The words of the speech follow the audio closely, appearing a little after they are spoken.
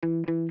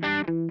Hello,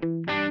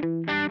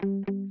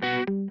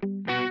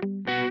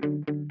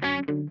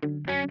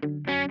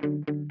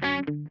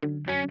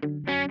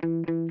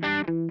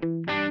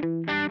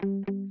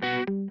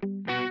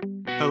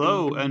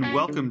 and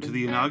welcome to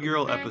the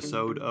inaugural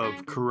episode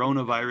of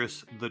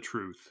Coronavirus The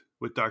Truth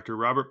with Dr.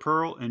 Robert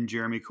Pearl and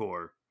Jeremy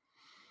Corr.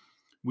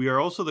 We are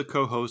also the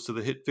co-hosts of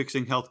the Hit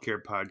Fixing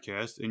Healthcare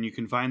podcast, and you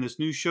can find this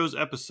new show's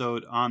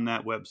episode on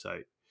that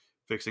website,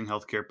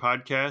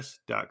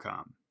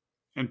 fixinghealthcarepodcast.com.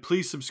 And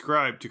please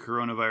subscribe to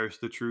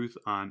Coronavirus The Truth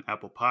on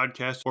Apple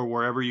Podcasts or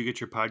wherever you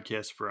get your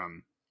podcasts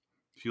from.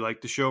 If you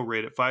like the show,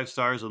 rate it 5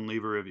 stars and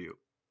leave a review.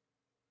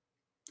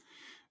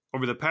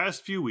 Over the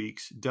past few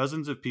weeks,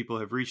 dozens of people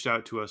have reached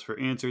out to us for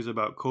answers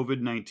about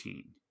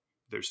COVID-19.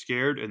 They're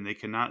scared and they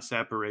cannot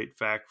separate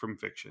fact from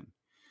fiction.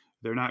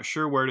 They're not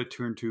sure where to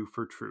turn to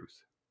for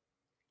truth.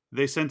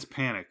 They sense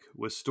panic,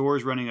 with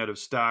stores running out of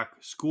stock,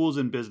 schools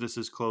and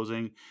businesses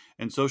closing,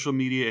 and social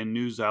media and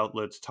news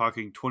outlets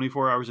talking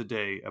 24 hours a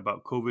day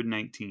about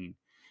COVID-19.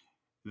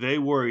 They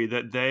worry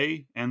that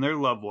they and their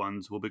loved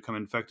ones will become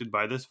infected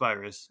by this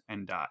virus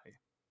and die.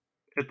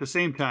 At the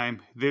same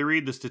time, they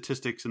read the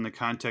statistics in the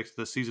context of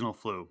the seasonal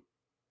flu.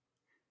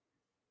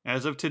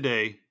 As of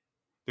today,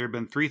 there have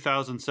been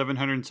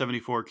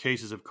 3,774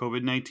 cases of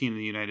COVID-19 in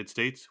the United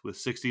States, with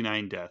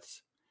 69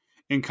 deaths.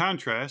 In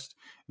contrast,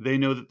 they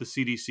know that the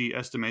CDC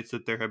estimates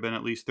that there have been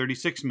at least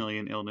 36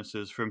 million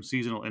illnesses from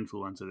seasonal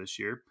influenza this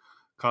year,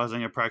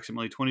 causing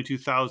approximately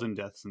 22,000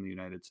 deaths in the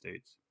United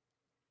States.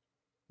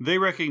 They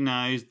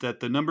recognize that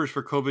the numbers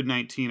for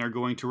COVID-19 are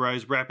going to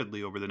rise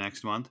rapidly over the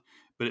next month,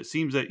 but it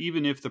seems that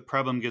even if the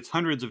problem gets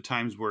hundreds of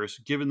times worse,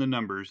 given the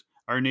numbers,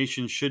 our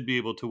nation should be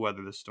able to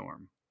weather the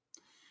storm.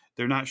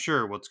 They're not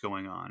sure what's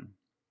going on.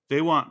 They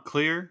want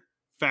clear,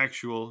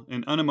 factual,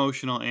 and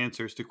unemotional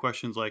answers to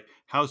questions like,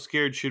 how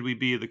scared should we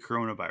be of the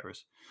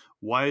coronavirus?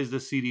 Why is the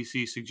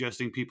CDC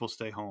suggesting people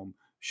stay home?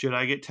 Should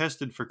I get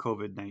tested for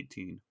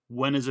COVID-19?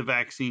 When is a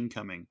vaccine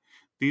coming?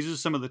 These are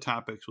some of the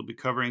topics we'll be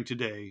covering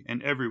today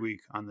and every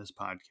week on this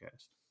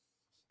podcast.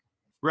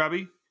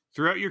 Robbie,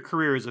 throughout your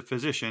career as a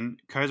physician,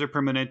 Kaiser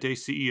Permanente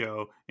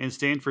CEO, and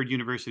Stanford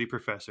University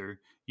professor,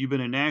 you've been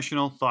a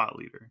national thought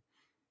leader.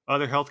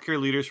 Other healthcare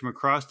leaders from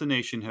across the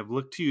nation have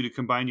looked to you to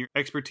combine your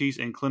expertise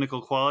in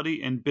clinical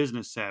quality and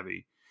business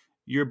savvy.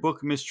 Your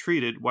book,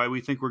 Mistreated: Why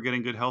We Think We're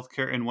Getting Good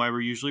Healthcare and Why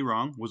We're Usually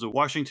Wrong, was a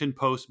Washington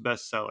Post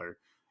bestseller.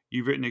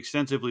 You've written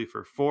extensively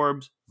for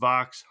Forbes,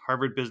 Vox,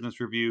 Harvard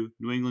Business Review,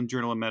 New England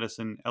Journal of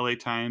Medicine, LA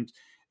Times,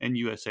 and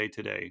USA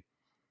Today.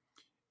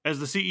 As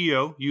the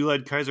CEO, you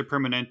led Kaiser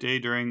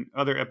Permanente during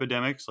other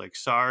epidemics like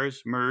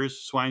SARS,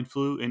 MERS, swine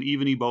flu, and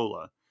even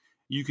Ebola.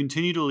 You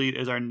continue to lead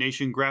as our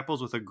nation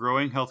grapples with a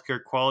growing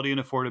healthcare quality and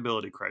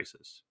affordability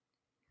crisis.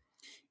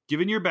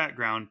 Given your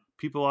background,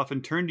 people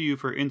often turn to you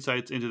for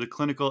insights into the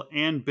clinical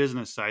and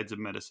business sides of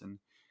medicine.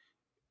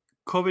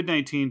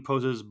 COVID-19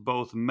 poses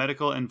both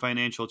medical and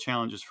financial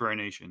challenges for our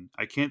nation.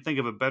 I can't think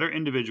of a better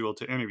individual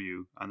to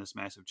interview on this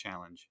massive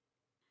challenge.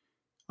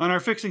 On our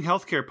Fixing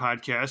Healthcare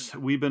podcast,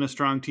 we've been a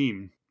strong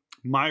team.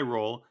 My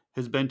role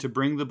has been to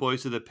bring the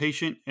voice of the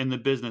patient and the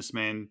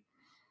businessman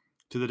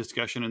to the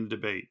discussion and the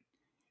debate.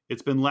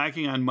 It's been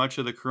lacking on much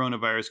of the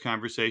coronavirus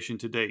conversation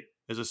to date.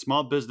 As a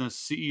small business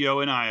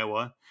CEO in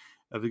Iowa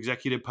of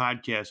Executive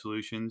Podcast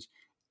Solutions,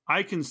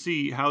 I can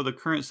see how the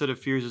current set of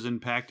fears is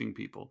impacting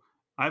people.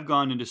 I've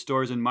gone into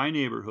stores in my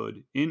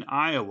neighborhood in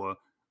Iowa,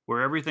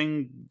 where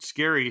everything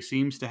scary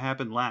seems to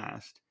happen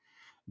last,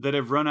 that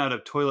have run out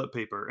of toilet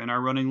paper and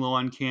are running low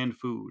on canned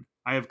food.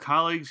 I have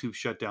colleagues who've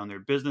shut down their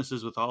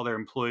businesses with all their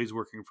employees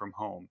working from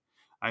home.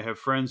 I have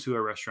friends who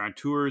are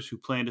restaurateurs who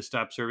plan to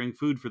stop serving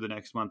food for the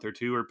next month or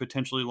two or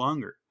potentially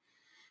longer.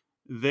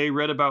 They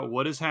read about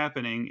what is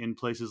happening in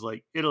places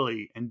like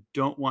Italy and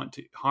don't want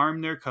to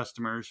harm their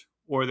customers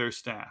or their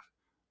staff.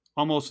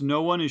 Almost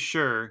no one is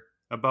sure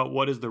about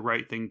what is the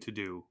right thing to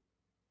do.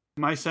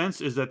 My sense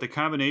is that the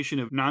combination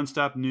of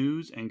nonstop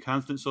news and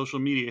constant social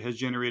media has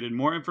generated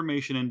more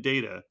information and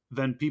data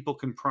than people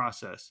can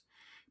process,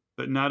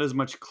 but not as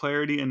much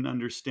clarity and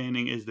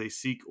understanding as they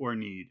seek or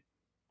need.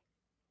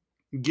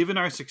 Given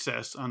our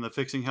success on the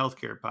Fixing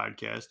Healthcare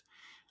podcast,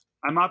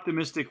 I'm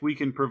optimistic we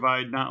can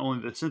provide not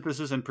only the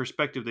synthesis and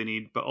perspective they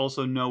need, but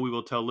also know we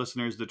will tell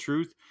listeners the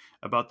truth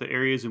about the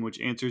areas in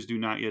which answers do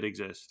not yet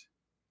exist.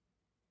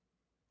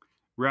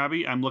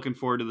 Robbie, I'm looking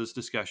forward to this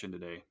discussion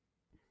today.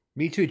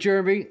 Me too,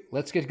 Jeremy.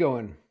 Let's get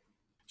going.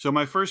 So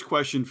my first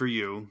question for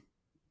you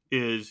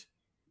is,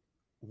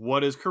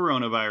 what is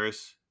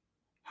coronavirus?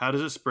 How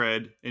does it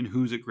spread? And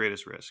who's at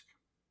greatest risk?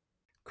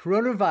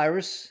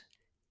 Coronavirus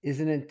is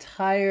an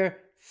entire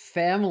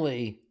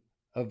family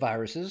of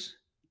viruses.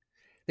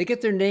 They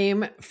get their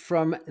name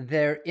from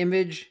their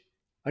image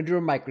under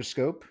a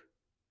microscope.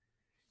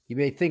 You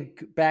may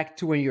think back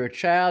to when you're a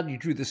child, you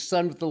drew the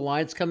sun with the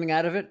lines coming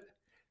out of it.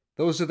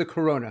 Those are the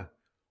corona.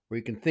 Or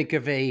you can think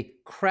of a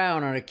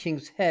crown on a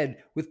king's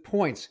head with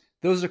points.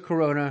 Those are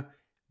corona.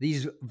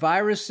 These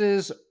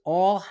viruses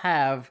all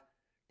have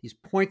these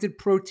pointed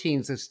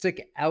proteins that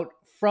stick out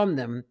from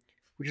them,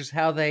 which is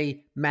how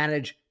they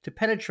manage to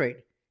penetrate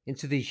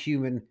into the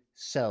human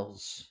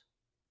cells.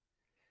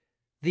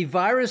 The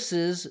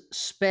viruses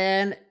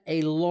span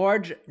a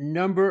large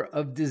number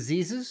of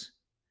diseases,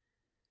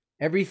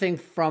 everything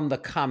from the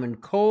common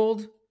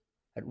cold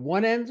at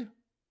one end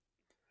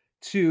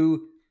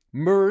to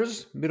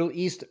MERS, Middle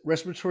East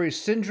Respiratory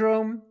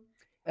Syndrome,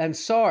 and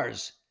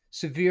SARS,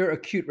 Severe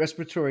Acute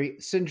Respiratory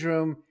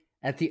Syndrome,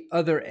 at the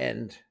other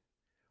end,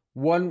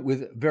 one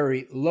with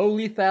very low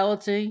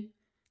lethality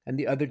and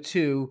the other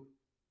two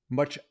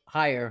much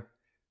higher,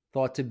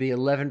 thought to be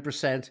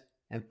 11%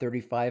 and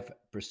 35%.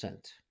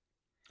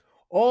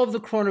 All of the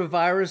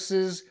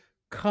coronaviruses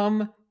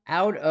come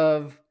out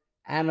of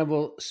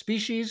animal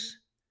species.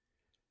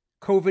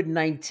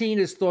 COVID-19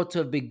 is thought to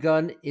have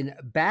begun in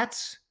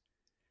bats,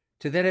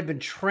 to then have been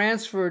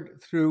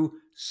transferred through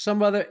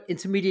some other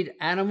intermediate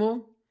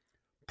animal,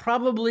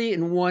 probably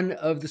in one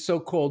of the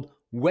so-called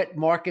wet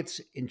markets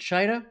in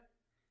China.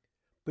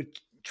 But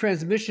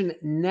transmission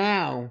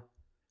now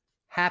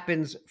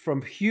happens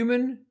from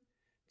human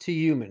to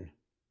human.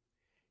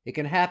 It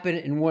can happen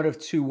in one of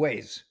two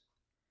ways.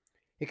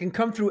 It can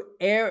come through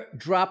air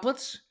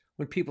droplets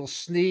when people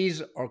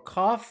sneeze or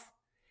cough,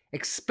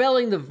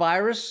 expelling the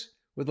virus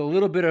with a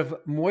little bit of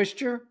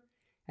moisture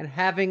and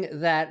having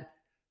that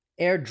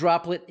air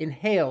droplet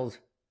inhaled,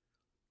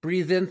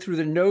 breathed in through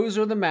the nose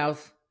or the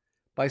mouth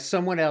by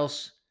someone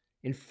else,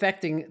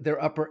 infecting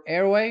their upper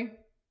airway.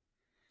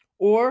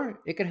 Or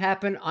it can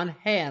happen on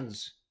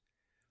hands,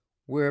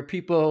 where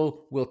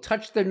people will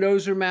touch their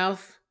nose or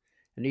mouth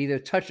and either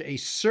touch a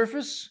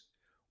surface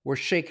or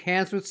shake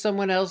hands with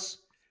someone else,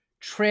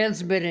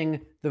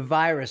 transmitting the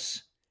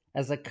virus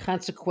as a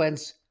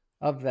consequence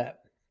of that.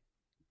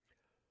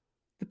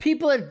 The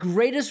people at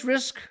greatest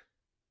risk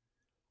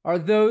are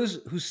those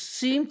who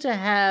seem to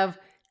have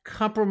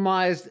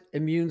compromised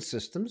immune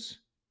systems.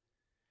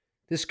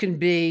 This can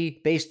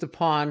be based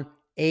upon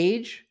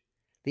age.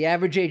 The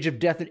average age of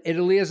death in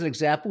Italy, as an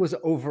example, was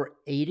over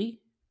 80.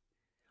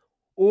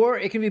 Or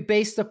it can be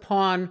based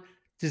upon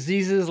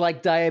diseases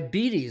like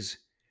diabetes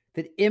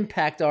that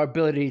impact our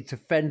ability to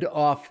fend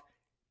off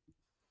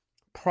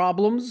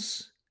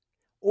problems.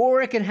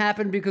 Or it can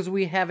happen because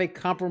we have a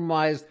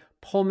compromised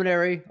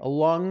pulmonary, a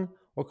lung,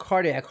 or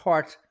cardiac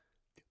heart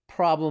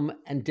problem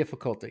and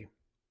difficulty.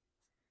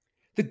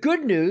 The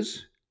good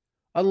news,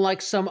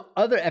 unlike some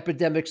other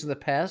epidemics in the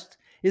past,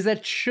 is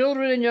that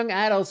children and young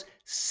adults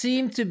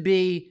seem to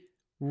be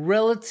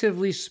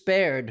relatively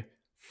spared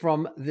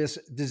from this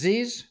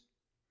disease.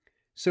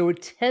 So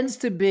it tends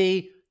to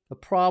be a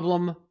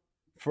problem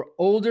for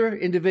older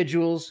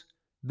individuals,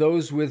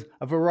 those with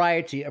a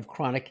variety of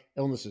chronic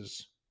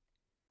illnesses.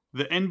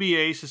 The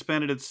NBA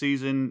suspended its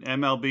season,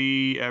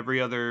 MLB,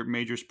 every other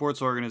major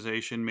sports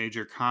organization,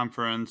 major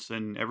conference,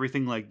 and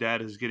everything like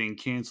that is getting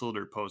canceled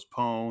or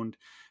postponed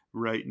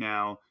right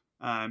now.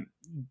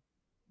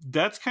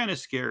 That's kind of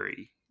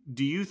scary.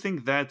 Do you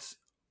think that's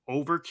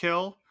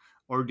overkill,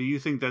 or do you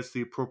think that's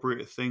the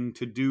appropriate thing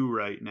to do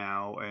right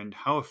now? And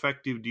how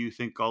effective do you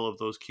think all of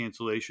those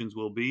cancellations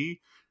will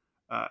be?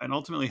 And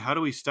ultimately, how do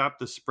we stop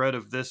the spread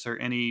of this or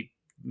any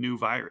new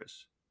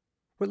virus?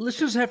 What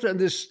listeners have to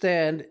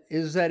understand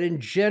is that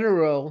in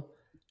general,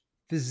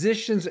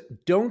 physicians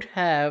don't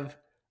have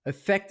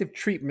effective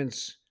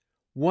treatments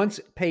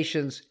once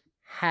patients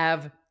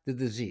have the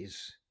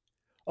disease.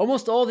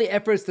 Almost all the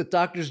efforts that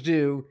doctors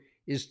do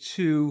is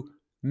to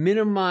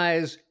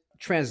minimize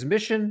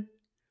transmission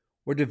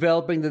or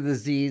developing the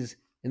disease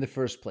in the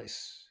first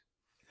place.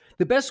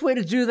 The best way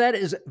to do that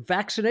is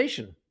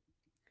vaccination.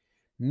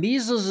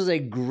 Measles is a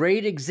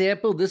great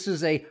example. This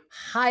is a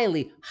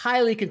highly,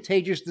 highly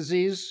contagious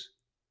disease.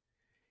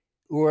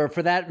 Or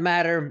for that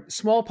matter,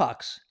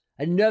 smallpox,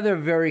 another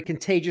very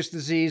contagious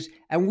disease.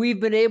 And we've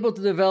been able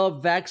to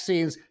develop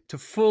vaccines to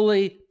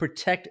fully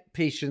protect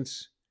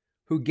patients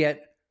who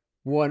get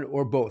one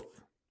or both.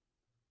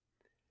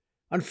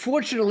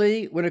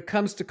 Unfortunately, when it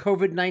comes to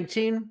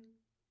COVID-19,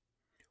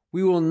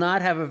 we will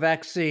not have a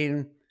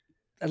vaccine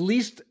at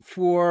least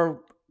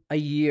for a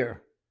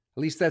year.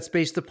 At least that's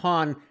based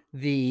upon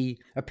the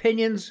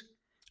opinions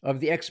of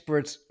the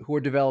experts who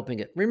are developing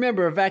it.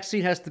 Remember, a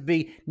vaccine has to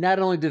be not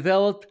only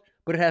developed,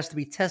 but it has to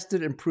be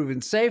tested and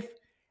proven safe.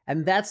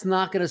 And that's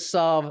not going to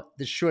solve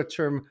the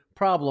short-term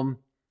problem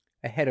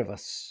ahead of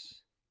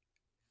us.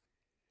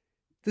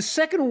 The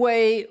second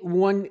way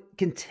one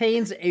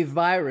contains a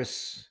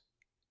virus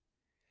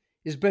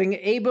is being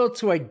able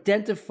to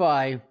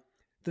identify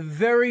the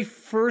very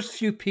first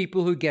few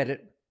people who get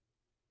it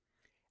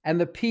and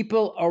the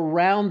people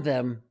around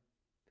them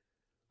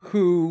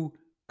who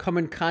come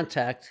in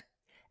contact,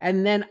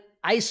 and then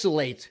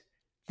isolate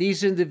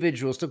these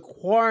individuals, to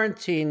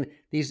quarantine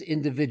these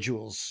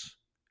individuals.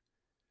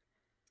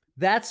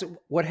 That's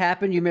what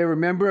happened, you may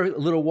remember, a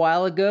little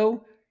while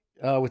ago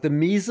with the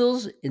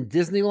measles in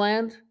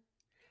Disneyland.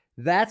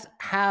 That's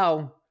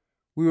how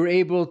we were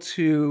able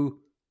to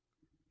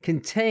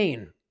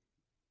contain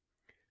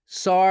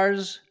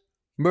SARS,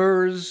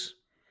 MERS,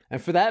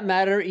 and for that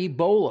matter,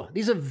 Ebola.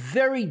 These are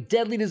very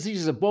deadly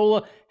diseases.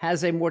 Ebola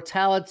has a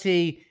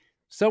mortality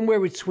somewhere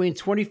between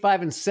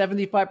 25 and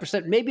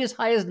 75%, maybe as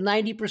high as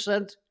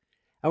 90%.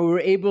 And we were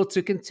able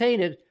to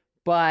contain it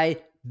by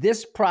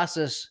this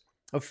process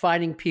of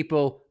finding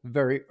people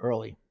very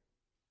early.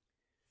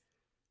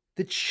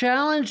 The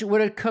challenge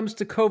when it comes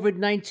to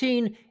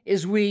COVID-19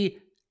 is we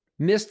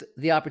missed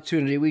the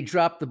opportunity. We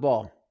dropped the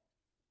ball.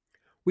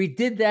 We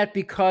did that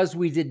because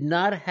we did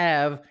not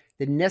have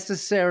the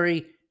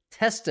necessary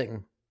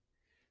testing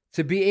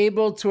to be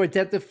able to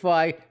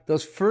identify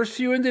those first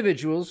few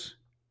individuals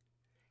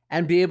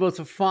and be able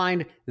to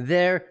find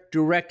their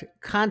direct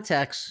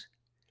contacts.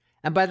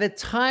 And by the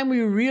time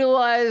we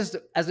realized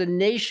as a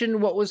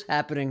nation what was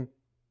happening,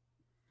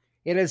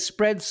 it had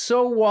spread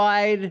so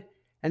wide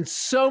and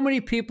so many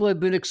people had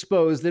been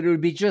exposed that it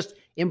would be just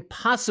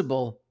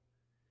impossible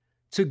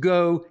to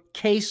go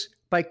case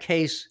by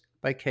case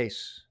by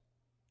case.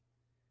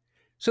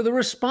 So the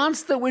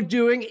response that we're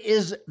doing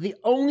is the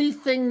only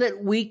thing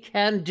that we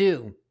can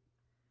do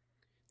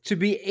to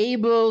be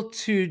able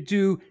to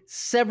do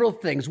several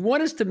things.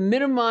 One is to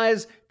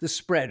minimize the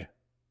spread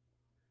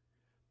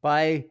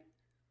by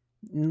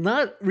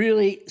not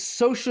really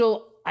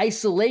social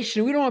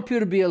isolation. We don't want people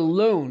to be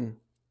alone,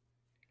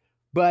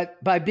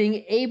 but by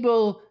being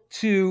able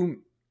to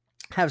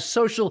have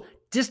social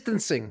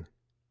distancing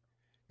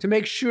to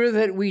make sure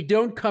that we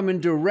don't come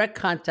in direct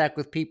contact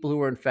with people who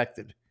are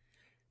infected,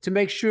 to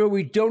make sure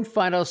we don't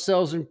find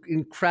ourselves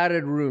in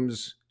crowded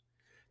rooms,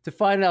 to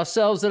find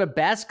ourselves at a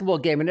basketball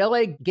game. An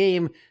LA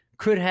game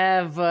could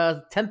have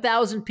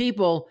 10,000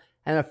 people,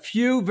 and a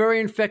few very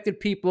infected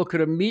people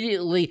could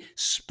immediately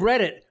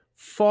spread it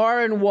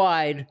far and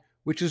wide,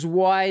 which is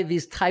why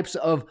these types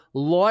of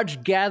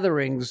large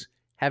gatherings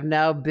have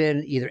now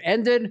been either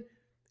ended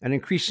and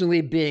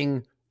increasingly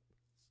being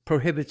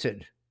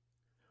prohibited.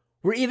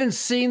 We're even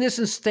seeing this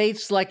in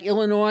states like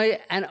Illinois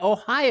and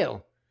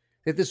Ohio,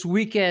 that this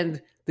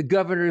weekend the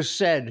governors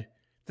said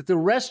that the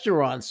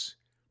restaurants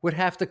would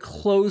have to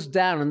close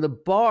down and the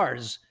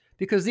bars,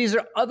 because these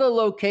are other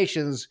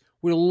locations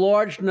where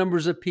large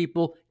numbers of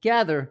people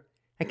gather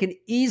and can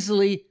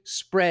easily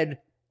spread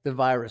the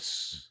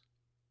virus.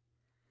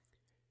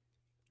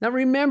 Now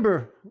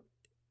remember,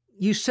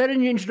 you said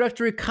in your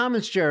introductory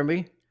comments,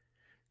 Jeremy,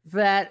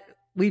 that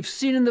we've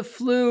seen in the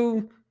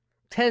flu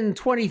 10,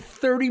 20,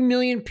 30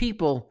 million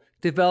people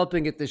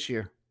developing it this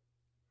year.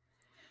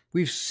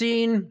 We've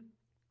seen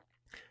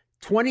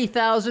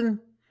 20,000,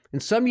 in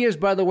some years,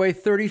 by the way,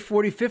 30,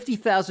 40,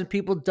 50,000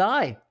 people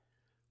die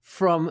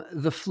from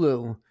the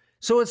flu.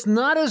 So it's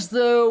not as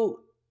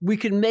though we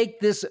can make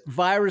this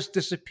virus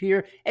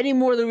disappear any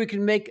more than we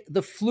can make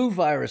the flu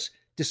virus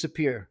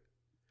disappear.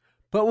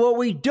 But what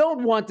we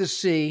don't want to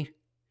see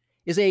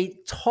is a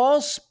tall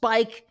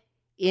spike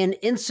in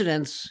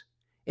incidence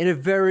in a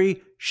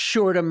very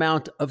short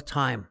amount of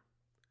time,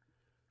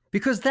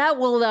 because that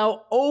will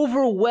now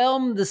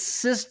overwhelm the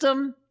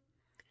system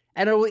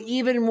and it will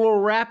even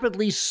more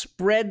rapidly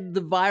spread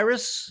the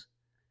virus.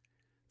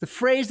 The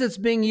phrase that's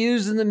being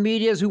used in the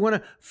media is we want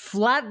to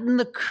flatten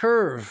the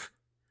curve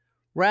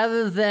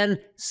rather than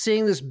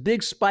seeing this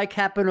big spike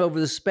happen over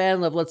the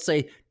span of, let's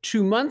say,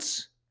 2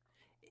 months.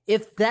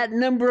 If that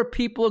number of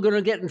people are going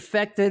to get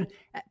infected,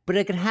 but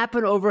it can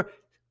happen over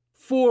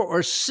 4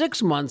 or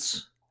 6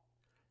 months,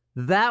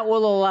 that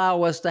will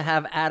allow us to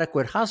have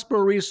adequate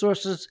hospital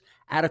resources,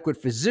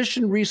 adequate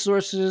physician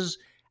resources,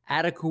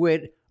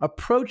 adequate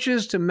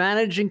approaches to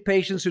managing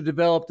patients who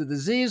develop the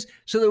disease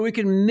so that we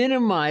can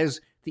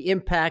minimize the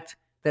impact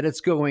that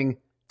it's going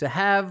to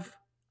have.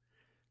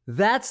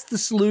 That's the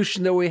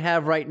solution that we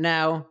have right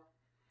now.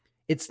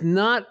 It's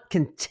not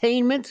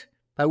containment,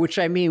 by which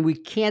I mean we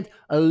can't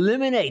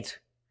eliminate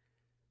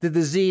the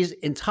disease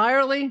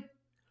entirely,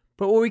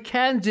 but what we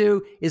can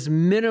do is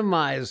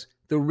minimize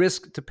the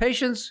risk to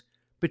patients,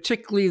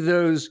 particularly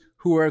those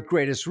who are at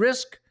greatest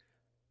risk,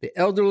 the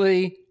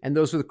elderly, and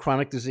those with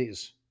chronic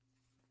disease.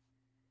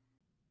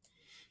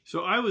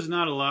 So I was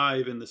not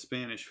alive in the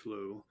Spanish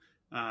flu,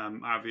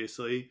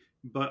 obviously,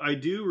 but I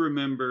do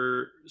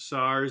remember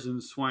SARS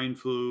and swine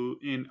flu,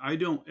 and I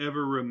don't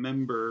ever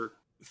remember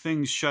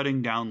things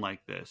shutting down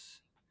like this.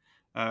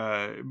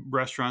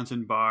 Restaurants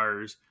and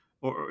bars,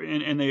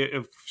 and they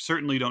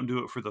certainly don't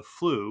do it for the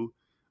flu.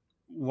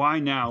 Why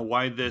now?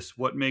 Why this?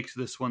 What makes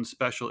this one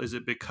special? Is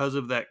it because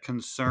of that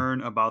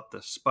concern about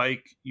the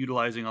spike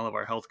utilizing all of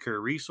our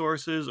healthcare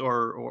resources,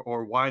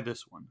 or why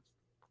this one?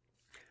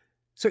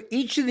 So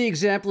each of the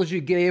examples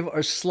you gave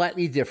are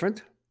slightly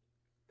different.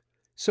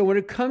 So when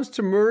it comes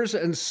to MERS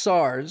and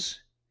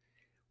SARS,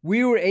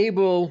 we were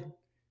able,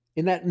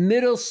 in that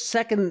middle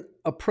second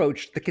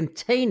approach, the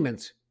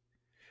containment,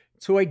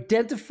 to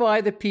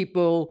identify the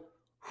people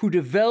who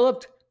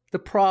developed the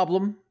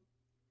problem,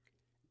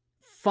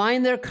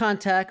 find their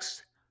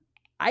contacts,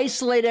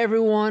 isolate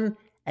everyone,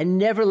 and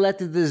never let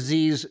the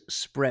disease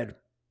spread.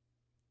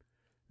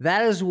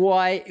 That is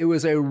why it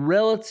was a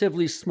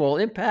relatively small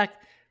impact,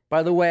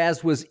 by the way,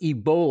 as was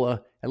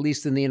Ebola, at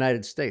least in the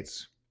United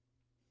States.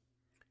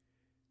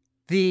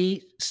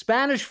 The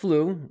Spanish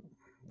flu,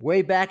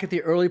 way back at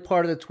the early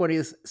part of the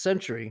 20th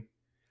century,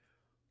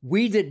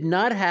 We did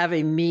not have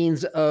a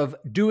means of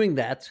doing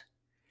that,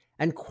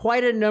 and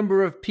quite a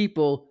number of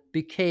people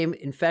became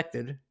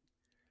infected.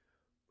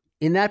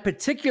 In that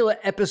particular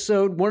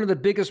episode, one of the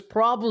biggest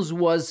problems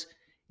was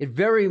it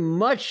very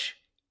much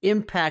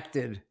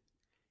impacted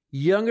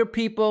younger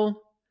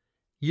people,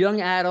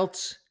 young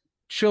adults,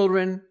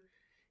 children.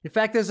 In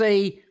fact, there's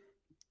a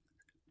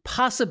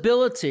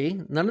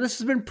possibility, none of this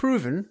has been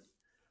proven,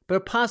 but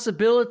a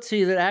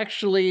possibility that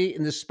actually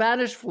in the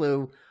Spanish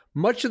flu,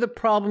 much of the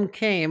problem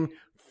came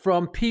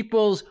from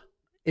people's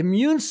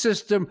immune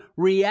system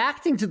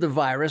reacting to the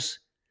virus.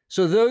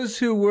 So those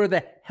who were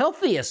the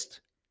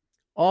healthiest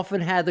often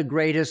had the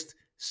greatest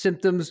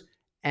symptoms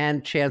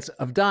and chance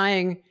of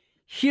dying.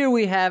 Here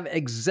we have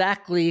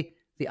exactly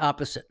the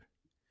opposite.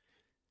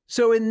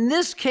 So in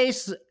this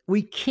case,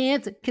 we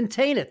can't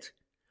contain it.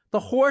 The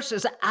horse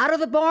is out of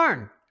the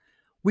barn.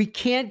 We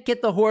can't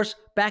get the horse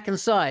back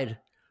inside,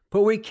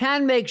 but we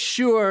can make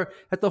sure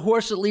that the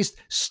horse at least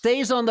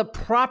stays on the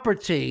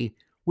property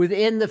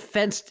within the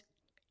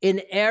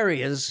fenced-in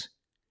areas,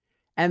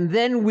 and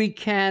then we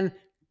can,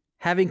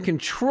 having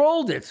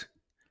controlled it,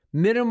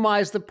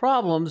 minimize the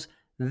problems,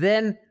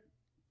 then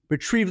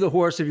retrieve the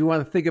horse, if you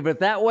want to think of it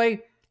that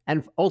way,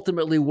 and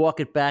ultimately walk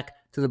it back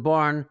to the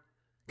barn.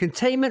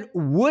 Containment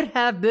would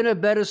have been a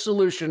better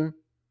solution.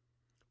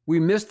 We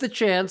missed the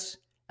chance,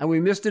 and we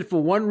missed it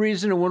for one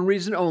reason and one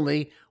reason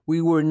only.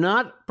 We were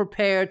not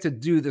prepared to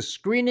do the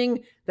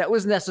screening that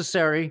was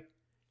necessary,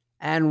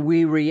 and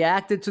we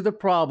reacted to the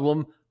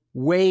problem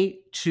way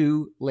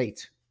too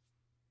late.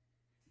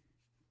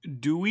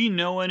 Do we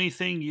know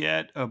anything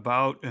yet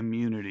about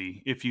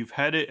immunity? If you've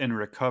had it and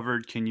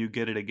recovered, can you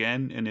get it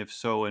again? And if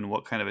so, in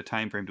what kind of a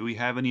time frame? Do we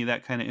have any of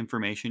that kind of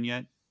information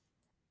yet?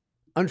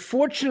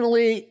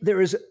 Unfortunately,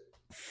 there is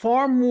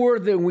far more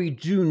than we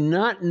do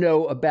not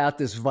know about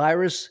this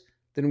virus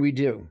than we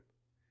do.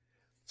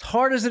 As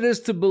hard as it is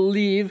to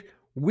believe,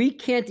 we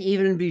can't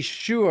even be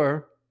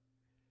sure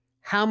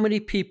how many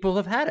people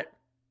have had it.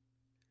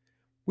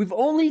 We've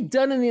only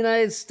done in the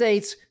United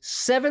States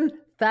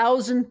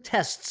 7,000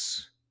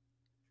 tests.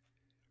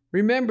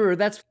 Remember,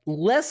 that's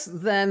less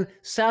than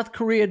South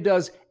Korea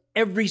does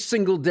every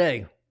single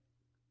day.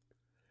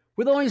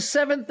 With only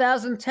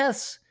 7,000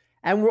 tests,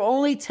 and we're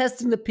only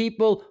testing the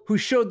people who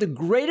showed the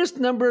greatest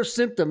number of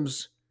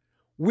symptoms,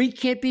 we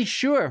can't be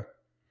sure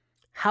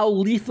how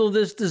lethal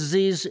this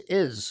disease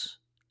is.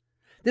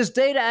 There's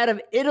data out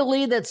of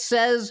Italy that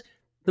says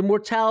the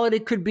mortality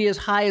could be as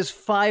high as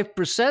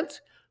 5%,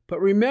 but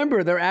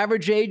remember, their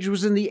average age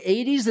was in the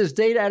 80s. There's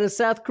data out of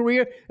South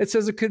Korea that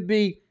says it could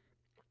be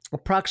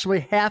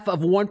approximately half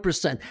of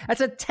 1%.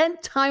 That's a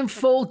 10-time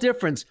fold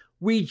difference.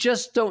 We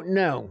just don't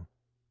know.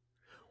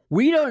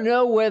 We don't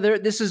know whether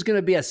this is going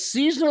to be a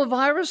seasonal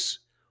virus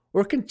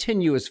or a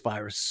continuous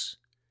virus.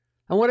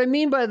 And what I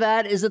mean by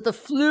that is that the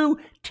flu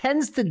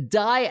tends to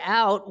die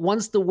out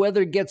once the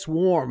weather gets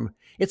warm.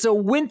 It's a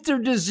winter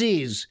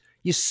disease.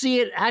 You see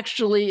it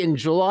actually in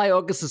July,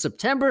 August, and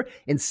September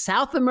in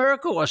South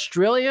America,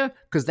 Australia,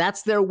 because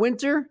that's their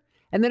winter.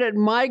 And then it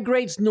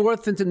migrates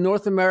north into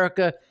North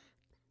America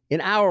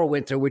in our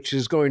winter, which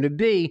is going to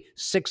be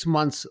 6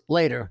 months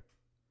later.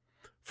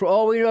 For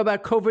all we know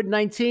about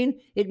COVID-19,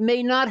 it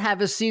may not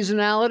have a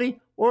seasonality,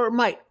 or it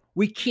might.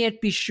 We can't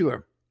be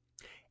sure.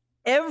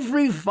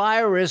 Every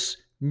virus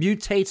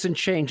mutates and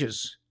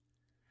changes.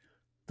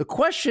 The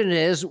question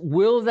is,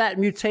 will that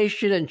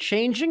mutation and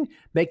changing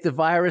make the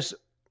virus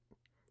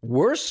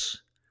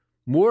worse,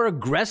 more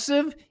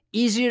aggressive,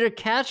 easier to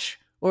catch,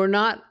 or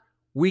not?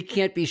 We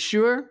can't be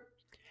sure.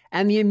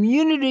 And the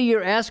immunity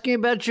you're asking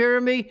about,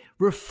 Jeremy,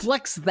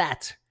 reflects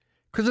that.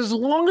 Because as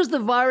long as the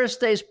virus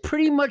stays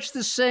pretty much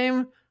the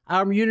same,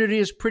 our immunity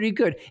is pretty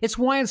good. It's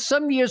why in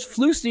some years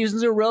flu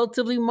seasons are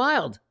relatively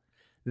mild.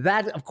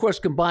 That, of course,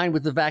 combined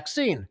with the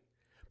vaccine.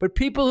 But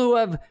people who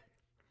have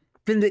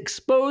been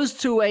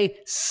exposed to a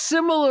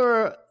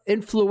similar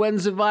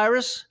influenza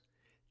virus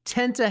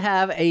tend to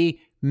have a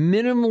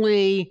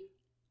minimally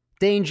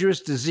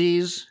dangerous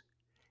disease.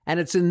 And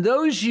it's in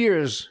those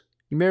years,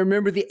 you may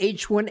remember the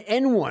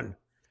H1N1,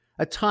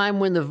 a time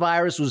when the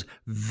virus was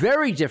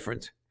very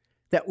different,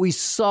 that we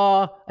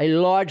saw a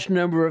large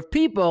number of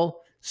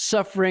people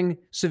suffering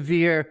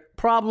severe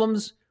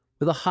problems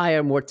with a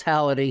higher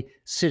mortality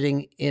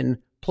sitting in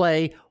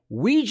play.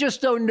 We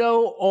just don't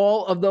know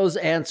all of those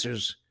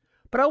answers.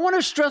 But I want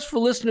to stress for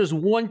listeners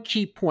one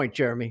key point,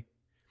 Jeremy,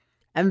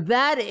 and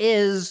that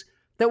is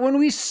that when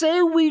we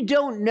say we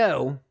don't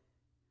know,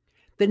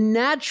 the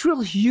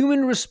natural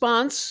human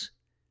response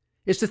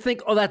is to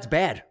think, oh, that's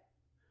bad.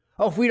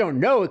 Oh, if we don't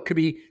know, it could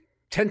be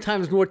 10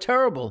 times more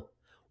terrible.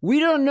 We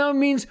don't know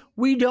means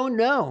we don't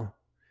know.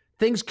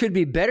 Things could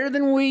be better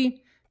than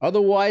we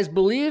otherwise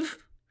believe,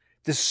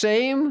 the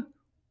same,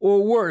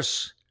 or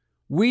worse.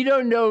 We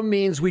don't know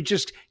means we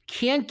just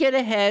can't get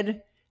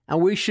ahead,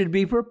 and we should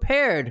be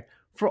prepared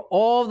for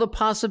all the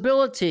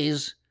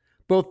possibilities,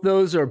 both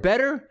those that are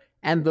better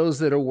and those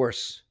that are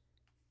worse.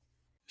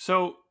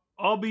 So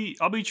I'll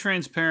be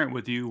transparent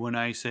with you when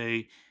I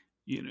say,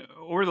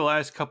 over the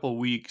last couple of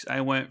weeks,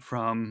 I went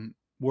from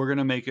we're going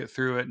to make it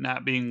through it,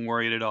 not being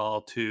worried at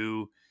all,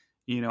 to,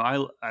 I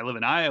live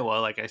in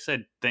Iowa. Like I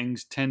said,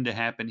 things tend to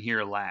happen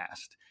here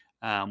last.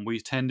 We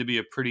tend to be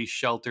a pretty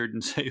sheltered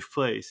and safe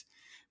place.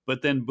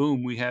 But then,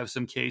 boom, we have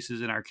some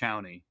cases in our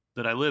county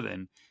that I live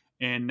in.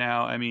 And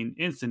now, I mean,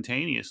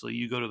 instantaneously,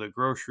 you go to the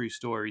grocery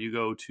store, you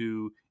go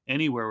to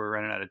anywhere, we're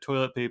running out of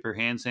toilet paper,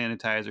 hand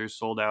sanitizers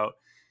sold out.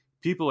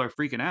 People are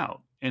freaking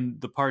out.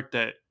 And the part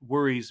that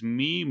worries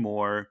me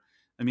more,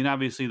 I mean,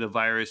 obviously the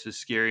virus is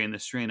scary and the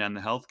strain on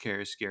the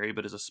healthcare is scary,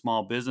 but as a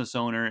small business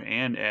owner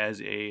and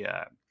as a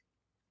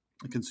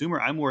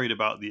consumer, I'm worried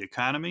about the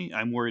economy.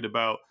 I'm worried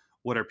about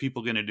what are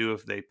people going to do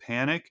if they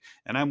panic,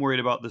 and I'm worried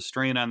about the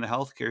strain on the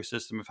healthcare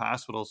system if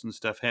hospitals and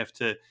stuff have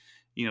to,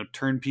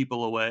 turn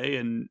people away.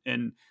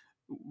 And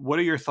what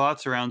are your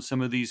thoughts around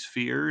some of these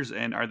fears,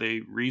 and are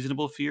they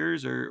reasonable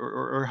fears,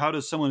 or how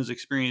does someone as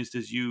experienced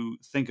as you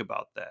think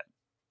about that?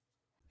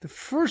 The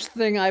first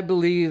thing I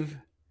believe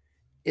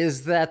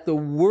is that the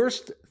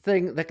worst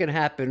thing that can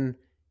happen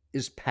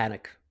is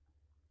panic.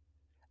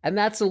 And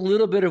that's a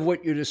little bit of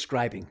what you're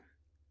describing.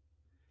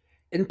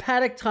 In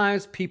panic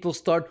times, people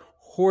start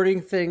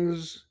hoarding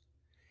things.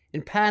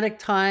 In panic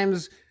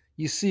times,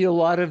 you see a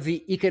lot of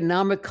the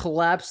economic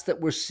collapse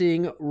that we're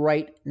seeing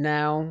right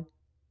now.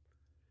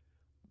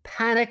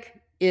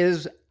 Panic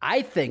is,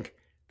 I think,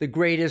 the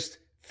greatest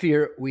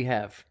fear we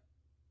have.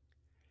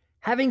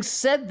 Having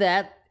said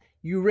that,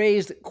 you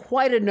raised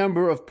quite a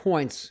number of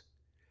points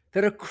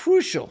that are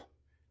crucial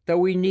that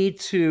we need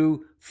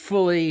to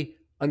fully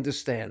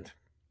understand.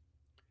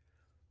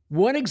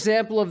 One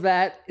example of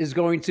that is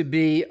going to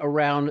be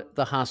around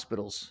the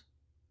hospitals.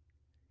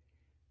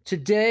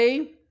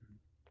 Today,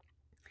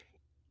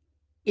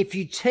 if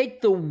you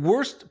take the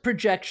worst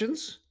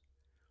projections,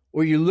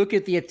 or you look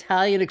at the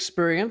Italian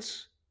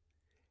experience,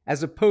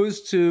 as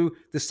opposed to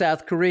the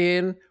South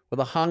Korean or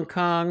the Hong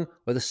Kong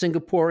or the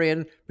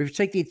Singaporean, but if you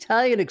take the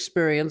Italian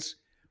experience,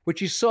 what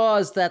you saw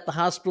is that the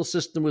hospital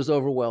system was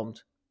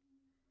overwhelmed.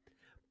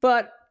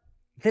 But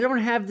they don't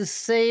have the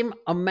same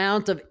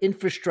amount of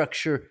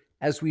infrastructure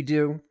as we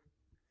do.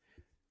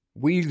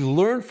 We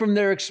learned from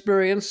their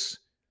experience,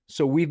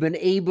 so we've been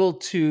able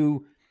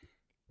to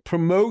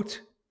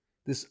promote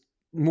this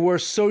more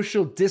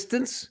social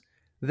distance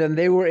than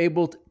they were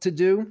able to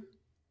do.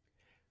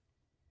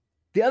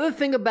 The other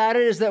thing about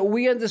it is that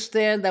we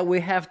understand that we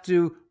have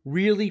to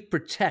really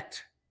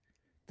protect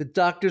the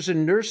doctors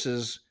and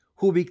nurses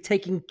who will be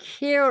taking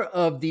care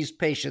of these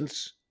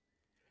patients,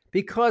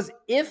 because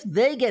if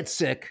they get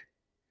sick,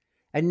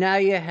 and now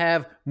you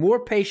have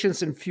more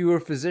patients and fewer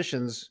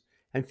physicians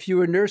and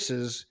fewer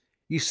nurses,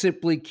 you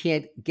simply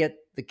can't get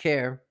the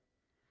care.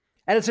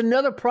 And it's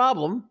another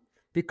problem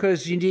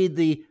because you need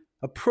the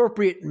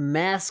appropriate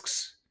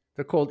masks.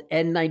 They're called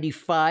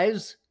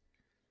N95s.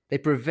 They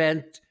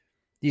prevent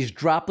these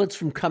droplets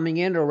from coming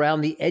in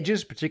around the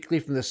edges, particularly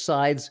from the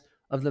sides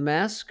of the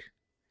mask.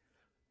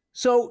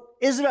 So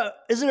is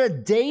it a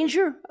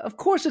danger? Of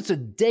course it's a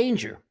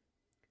danger.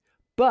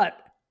 But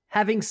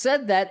having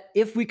said that,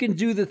 if we can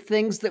do the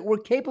things that we're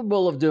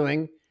capable of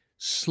doing,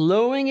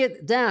 slowing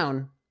it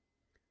down,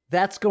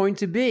 that's going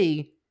to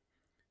be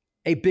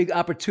a big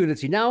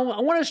opportunity. Now,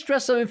 I want to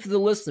stress something for the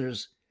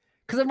listeners,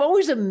 because I'm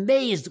always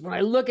amazed when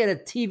I look at a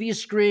TV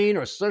screen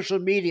or social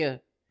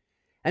media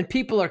and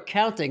people are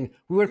counting.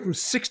 We went from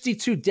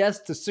 62 deaths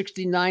to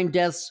 69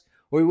 deaths,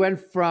 or we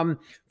went from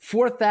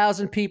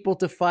 4,000 people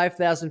to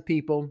 5,000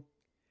 people.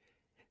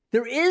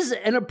 There is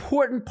an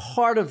important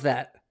part of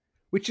that,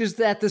 which is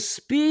that the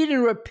speed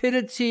and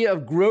rapidity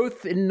of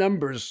growth in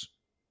numbers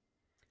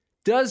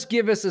does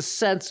give us a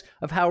sense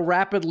of how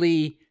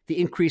rapidly the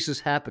increase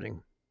is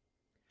happening.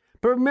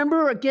 But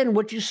remember, again,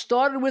 what you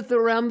started with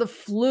around the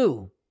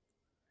flu.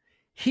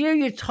 Here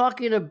you're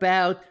talking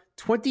about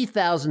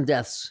 20,000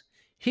 deaths.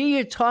 Here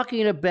you're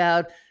talking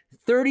about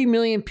 30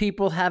 million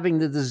people having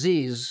the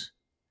disease.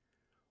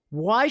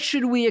 Why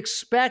should we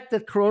expect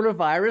that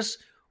coronavirus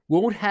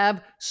won't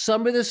have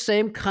some of the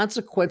same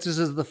consequences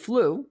as the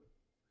flu?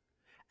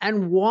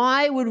 And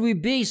why would we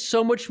be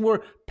so much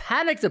more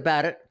panicked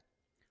about it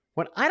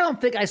when I don't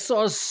think I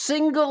saw a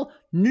single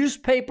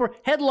newspaper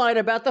headline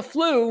about the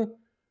flu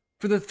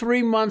for the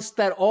 3 months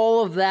that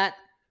all of that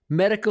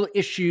medical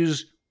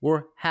issues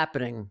were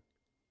happening?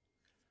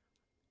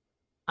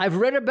 I've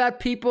read about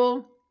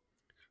people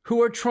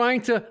who are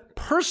trying to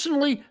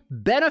personally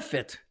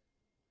benefit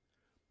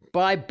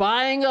by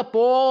buying up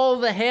all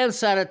the hand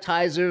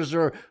sanitizers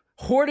or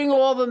hoarding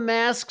all the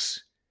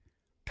masks.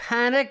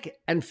 Panic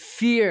and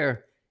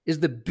fear is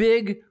the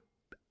big,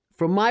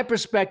 from my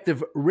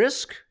perspective,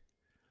 risk.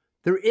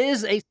 There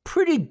is a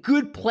pretty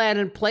good plan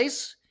in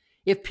place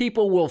if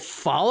people will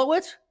follow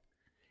it,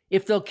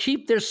 if they'll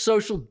keep their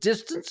social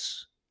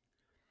distance.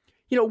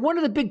 You know, one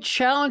of the big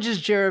challenges,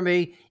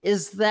 Jeremy,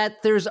 is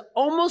that there's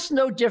almost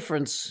no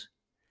difference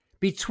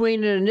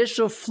between an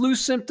initial flu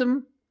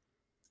symptom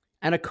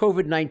and a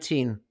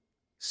COVID-19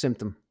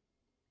 symptom.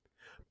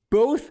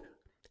 Both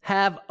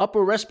have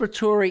upper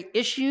respiratory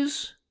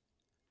issues,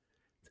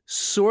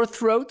 sore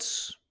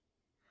throats.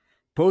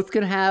 Both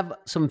can have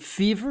some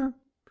fever,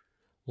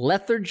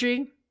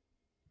 lethargy.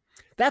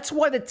 That's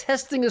why the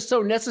testing is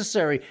so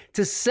necessary,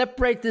 to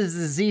separate the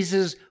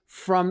diseases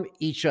from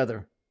each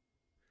other.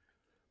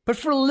 But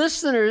for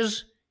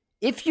listeners,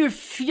 if you're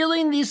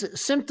feeling these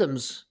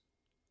symptoms,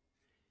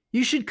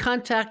 you should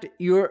contact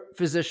your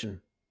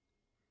physician.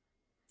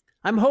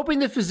 I'm hoping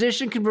the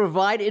physician can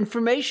provide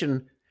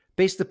information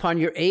based upon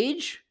your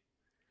age,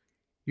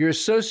 your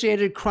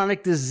associated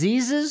chronic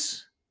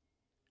diseases,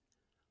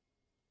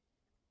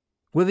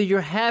 whether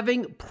you're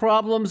having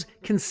problems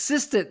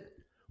consistent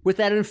with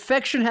that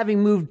infection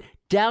having moved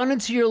down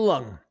into your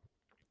lung,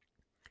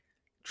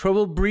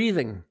 trouble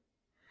breathing,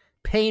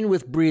 pain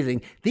with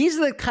breathing. These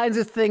are the kinds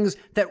of things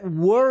that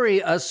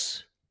worry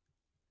us.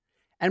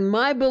 And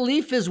my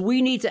belief is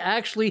we need to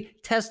actually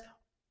test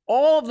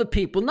all of the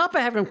people, not by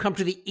having them come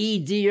to the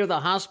ED or the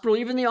hospital,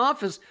 even the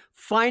office,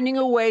 finding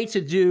a way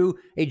to do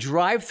a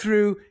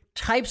drive-through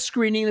type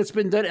screening that's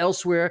been done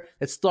elsewhere,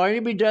 that's starting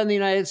to be done in the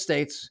United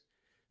States,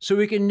 so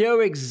we can know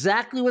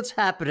exactly what's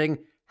happening,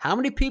 how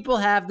many people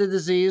have the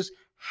disease,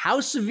 how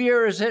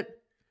severe is it,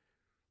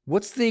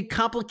 what's the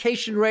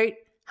complication rate,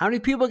 how many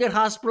people get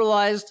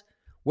hospitalized,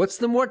 what's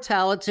the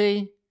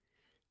mortality.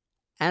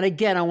 And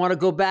again, I want to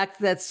go back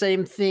to that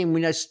same theme.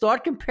 When I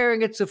start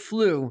comparing it to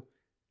flu,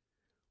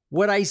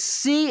 what I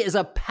see is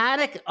a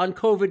panic on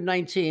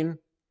COVID-19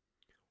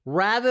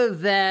 rather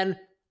than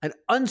an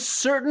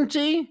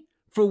uncertainty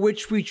for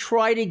which we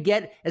try to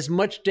get as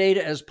much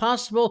data as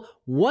possible.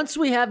 Once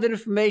we have that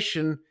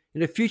information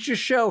in a future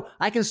show,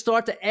 I can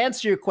start to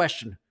answer your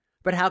question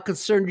about how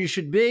concerned you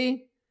should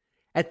be.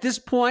 At this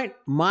point,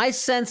 my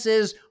sense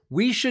is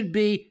we should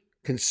be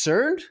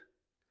concerned,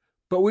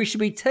 but we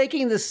should be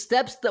taking the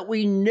steps that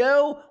we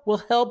know will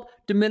help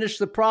diminish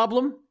the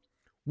problem,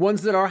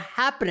 ones that are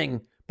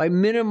happening by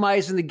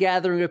minimizing the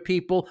gathering of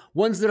people,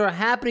 ones that are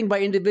happening by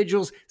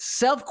individuals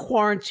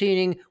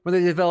self-quarantining when they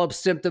develop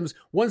symptoms,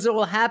 ones that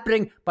are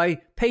happening by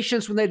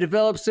patients when they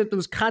develop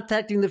symptoms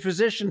contacting the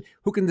physician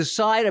who can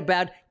decide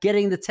about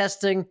getting the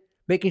testing,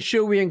 making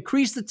sure we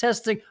increase the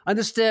testing,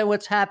 understand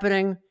what's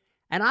happening.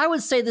 And I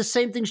would say the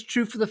same thing's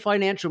true for the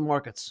financial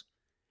markets.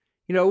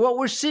 You know, what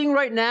we're seeing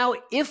right now,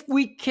 if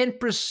we can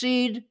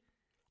proceed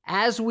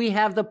as we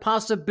have the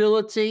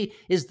possibility,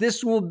 is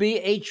this will be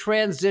a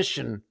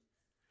transition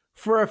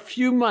for a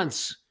few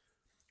months,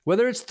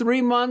 whether it's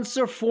 3 months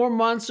or 4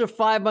 months or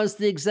 5 months,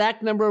 the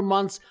exact number of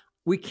months,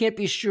 we can't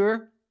be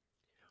sure.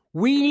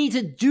 We need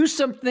to do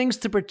some things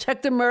to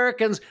protect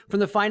Americans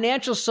from the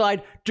financial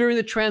side during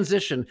the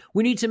transition.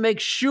 We need to make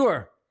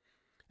sure,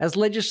 as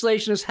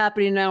legislation is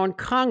happening now in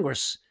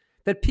Congress,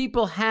 that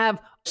people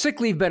have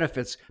sick leave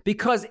benefits,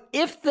 because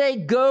if they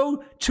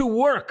go to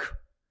work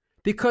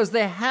because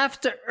they have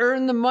to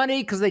earn the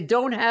money because they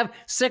don't have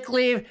sick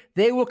leave,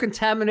 they will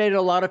contaminate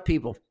a lot of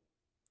people.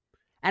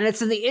 And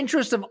it's in the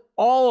interest of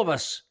all of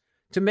us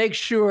to make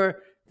sure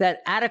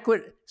that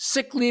adequate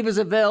sick leave is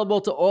available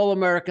to all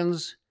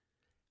Americans,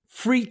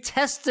 free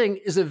testing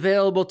is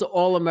available to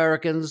all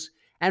Americans,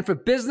 and for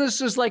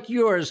businesses like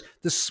yours,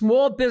 the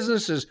small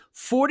businesses,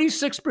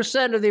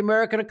 46% of the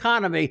American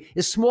economy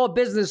is small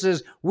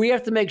businesses. We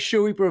have to make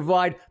sure we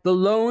provide the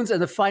loans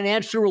and the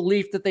financial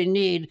relief that they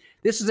need.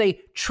 This is a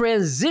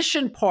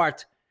transition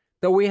part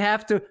that we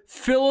have to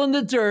fill in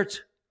the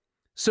dirt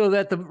so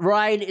that the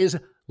ride is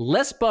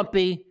less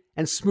bumpy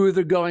and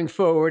smoother going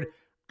forward.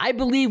 I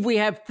believe we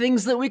have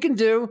things that we can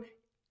do.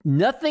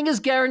 Nothing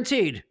is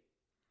guaranteed.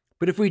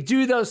 But if we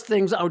do those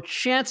things, our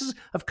chances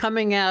of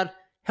coming out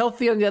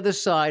healthy on the other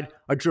side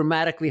are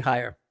dramatically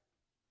higher.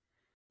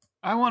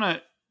 I want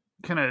to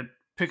kind of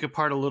pick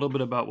apart a little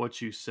bit about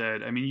what you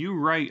said. I mean, you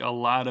write a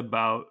lot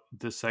about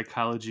the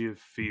psychology of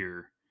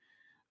fear.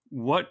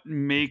 What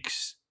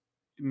makes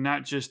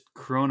not just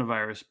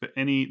coronavirus, but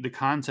the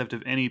concept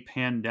of any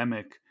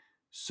pandemic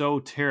so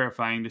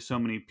terrifying to so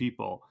many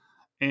people?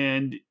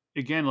 And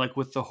again, like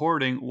with the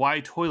hoarding, why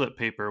toilet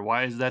paper?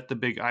 Why is that the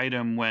big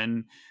item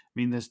when, I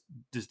mean, this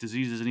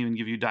disease doesn't even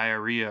give you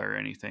diarrhea or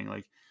anything?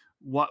 Like,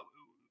 what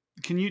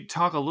can you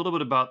talk a little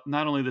bit about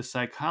not only the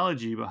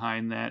psychology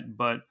behind that,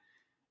 but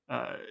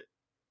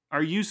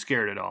are you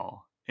scared at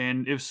all?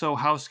 And if so,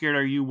 how scared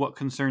are you? What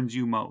concerns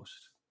you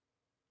most?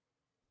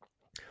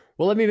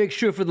 Well, let me make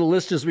sure for the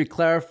listeners we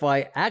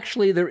clarify.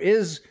 Actually, there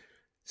is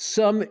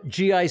some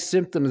GI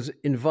symptoms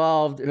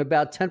involved in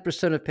about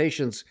 10% of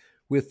patients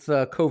with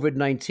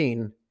COVID-19.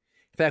 In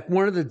fact,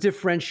 one of the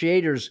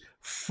differentiators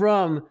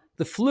from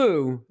the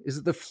flu is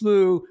that the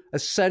flu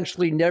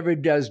essentially never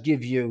does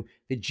give you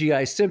the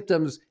GI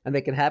symptoms, and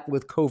they can happen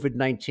with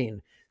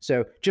COVID-19.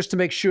 So just to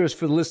make sure,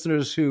 for the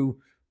listeners who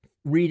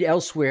read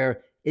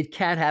elsewhere, it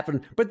can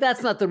happen, but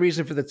that's not the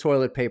reason for the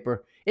toilet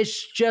paper.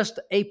 It's just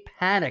a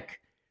panic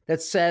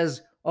that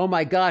says, oh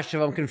my gosh,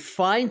 if I'm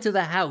confined to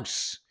the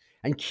house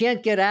and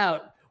can't get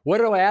out, what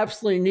do I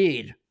absolutely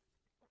need?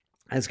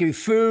 And it's going to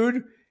be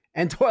food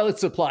and toilet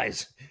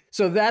supplies.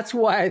 So that's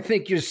why I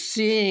think you're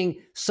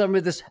seeing some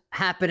of this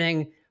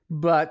happening,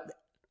 but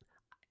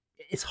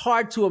it's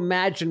hard to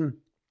imagine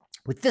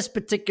with this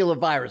particular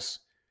virus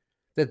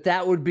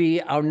that would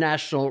be our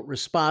national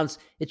response.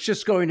 It's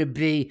just going to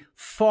be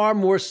far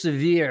more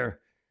severe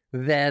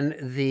than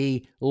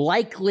the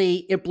likely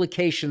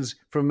implications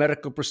from a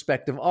medical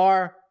perspective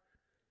are.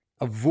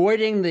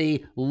 Avoiding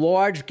the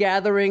large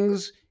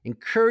gatherings,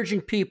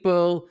 encouraging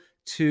people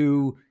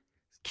to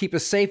keep a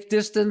safe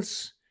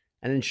distance,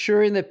 and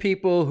ensuring that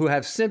people who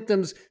have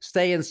symptoms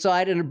stay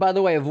inside. And by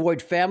the way,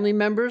 avoid family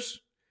members.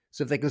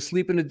 So if they can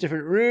sleep in a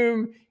different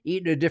room,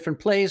 eat in a different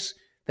place,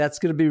 that's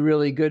going to be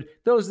really good.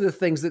 Those are the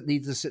things that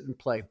need to sit in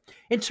play.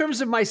 In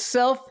terms of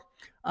myself,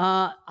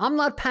 I'm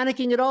not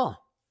panicking at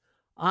all.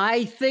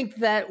 I think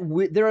that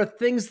there are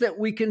things that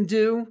we can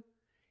do.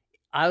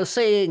 I'll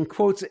say in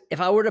quotes, if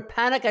I were to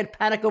panic, I'd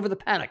panic over the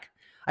panic.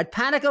 I'd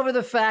panic over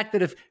the fact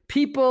that if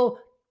people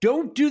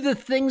don't do the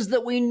things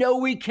that we know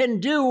we can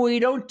do, we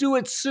don't do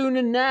it soon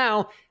and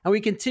now, and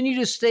we continue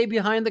to stay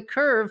behind the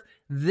curve,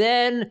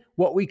 then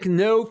what we can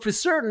know for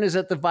certain is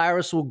that the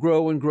virus will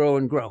grow and grow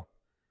and grow.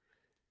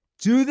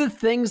 Do the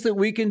things that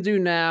we can do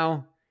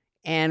now,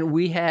 and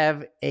we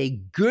have a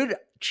good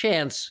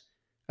chance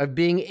of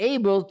being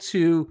able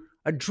to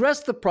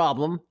address the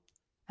problem.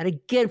 And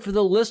again, for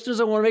the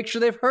listeners, I want to make sure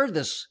they've heard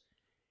this.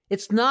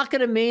 It's not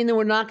going to mean that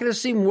we're not going to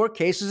see more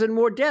cases and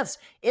more deaths.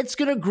 It's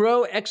going to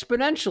grow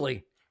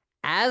exponentially,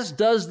 as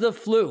does the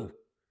flu.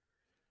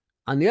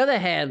 On the other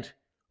hand,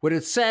 what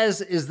it says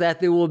is that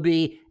there will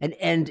be an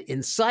end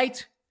in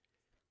sight,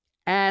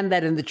 and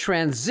that in the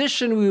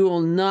transition, we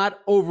will not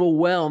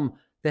overwhelm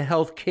the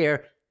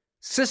healthcare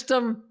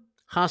system,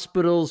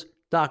 hospitals,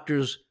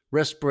 doctors,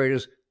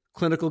 respirators,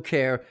 clinical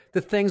care,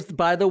 the things,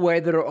 by the way,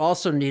 that are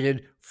also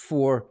needed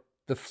for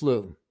the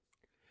flu.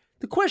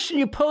 The question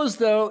you pose,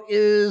 though,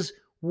 is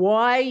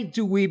why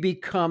do we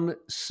become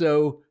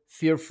so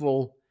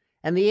fearful?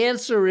 And the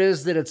answer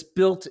is that it's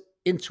built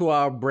into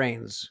our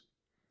brains.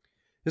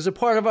 There's a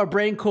part of our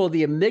brain called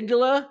the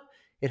amygdala.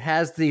 It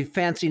has the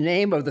fancy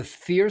name of the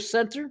fear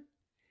center.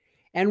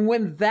 And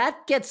when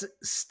that gets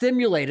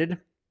stimulated,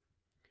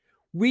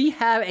 we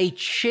have a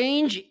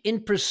change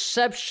in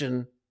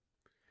perception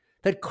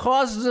that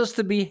causes us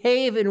to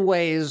behave in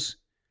ways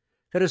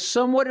that are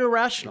somewhat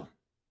irrational.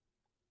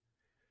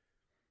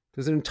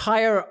 There's an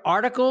entire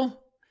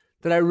article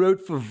that I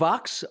wrote for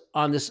Vox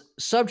on this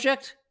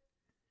subject,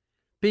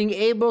 being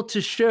able to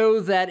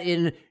show that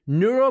in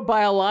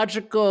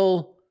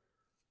neurobiological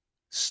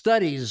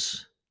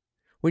studies,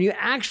 when you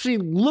actually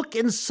look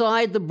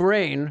inside the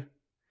brain,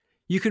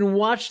 you can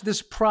watch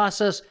this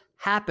process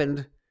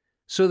happen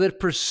so that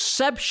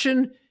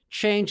perception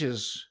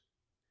changes.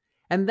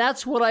 And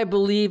that's what I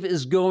believe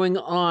is going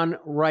on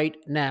right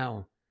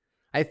now.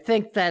 I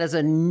think that as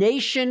a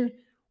nation,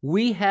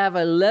 we have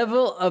a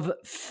level of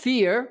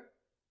fear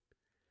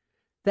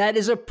that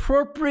is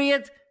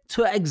appropriate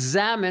to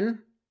examine,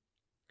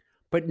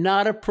 but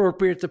not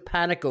appropriate to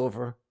panic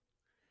over.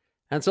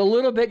 And it's a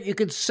little bit, you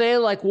could say,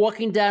 like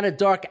walking down a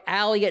dark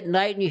alley at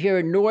night and you hear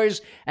a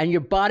noise and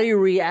your body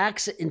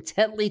reacts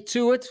intently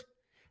to it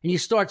and you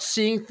start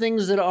seeing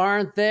things that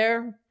aren't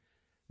there.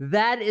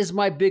 That is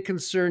my big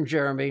concern,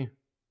 Jeremy.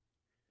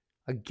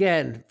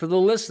 Again, for the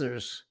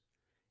listeners,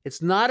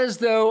 it's not as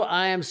though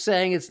I am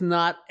saying it's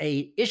not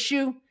an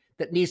issue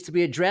that needs to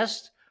be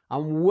addressed.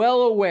 I'm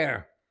well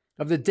aware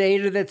of the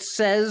data that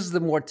says the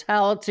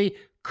mortality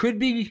could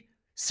be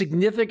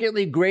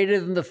significantly greater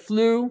than the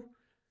flu.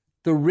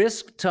 The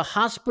risk to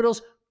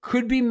hospitals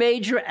could be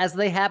major, as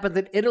they happened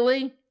in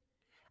Italy.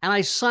 And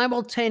I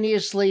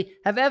simultaneously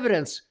have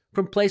evidence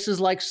from places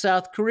like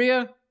South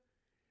Korea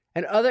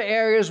and other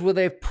areas where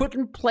they've put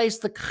in place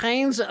the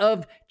kinds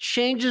of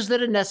changes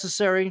that are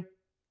necessary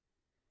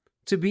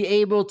to be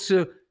able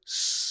to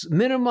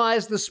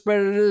minimize the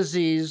spread of the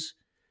disease,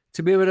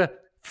 to be able to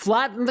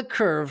flatten the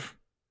curve.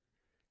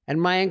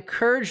 And my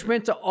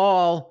encouragement to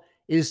all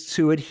is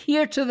to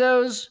adhere to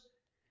those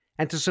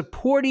and to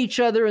support each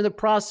other in the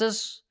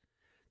process,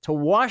 to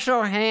wash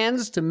our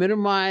hands, to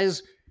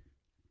minimize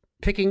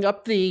picking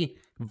up the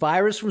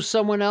virus from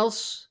someone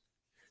else,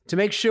 to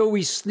make sure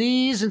we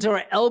sneeze into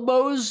our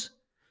elbows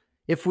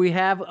if we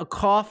have a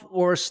cough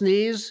or a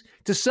sneeze,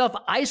 to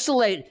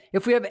self-isolate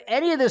if we have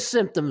any of the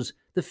symptoms,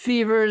 the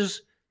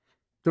fevers,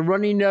 the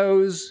runny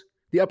nose,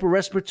 the upper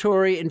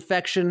respiratory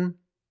infection,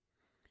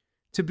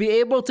 to be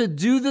able to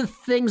do the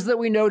things that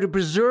we know to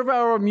preserve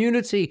our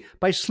immunity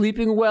by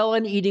sleeping well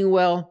and eating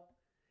well.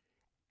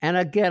 And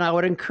again, I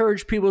would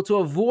encourage people to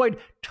avoid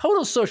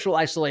total social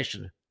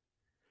isolation,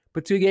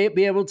 but to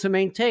be able to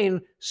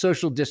maintain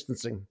social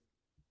distancing.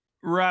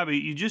 Robbie,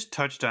 you just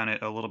touched on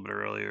it a little bit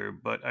earlier,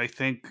 but I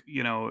think,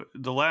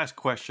 the last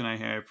question I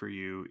have for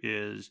you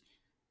is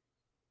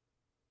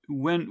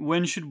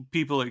when should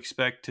people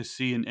expect to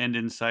see an end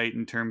in sight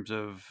in terms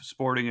of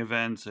sporting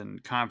events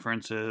and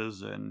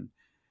conferences and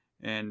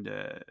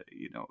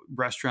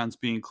restaurants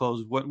being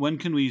closed? When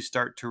can we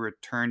start to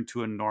return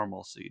to a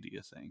normalcy, do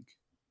you think?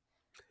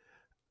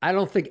 I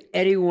don't think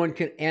anyone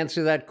can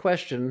answer that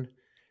question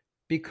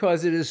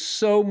because it is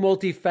so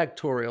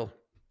multifactorial.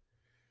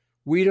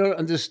 We don't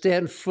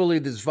understand fully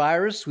this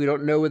virus. We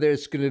don't know whether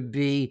it's going to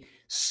be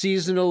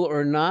seasonal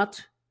or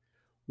not.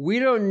 We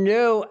don't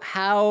know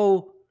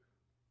how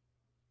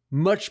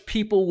much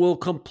people will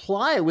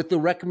comply with the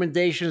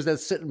recommendations that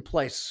sit in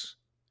place.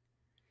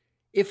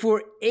 If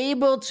we're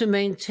able to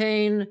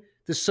maintain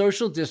the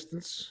social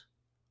distance,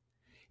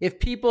 if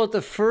people at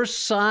the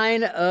first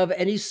sign of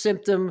any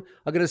symptom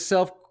are going to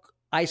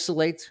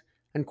self-isolate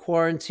and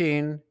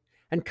quarantine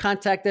and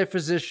contact their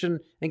physician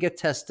and get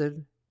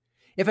tested,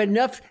 if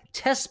enough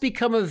tests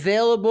become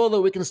available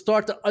that we can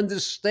start to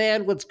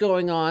understand what's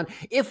going on,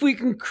 if we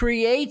can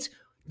create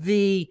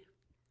the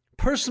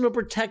personal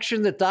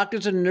protection that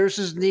doctors and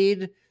nurses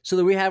need so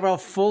that we have our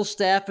full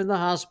staff in the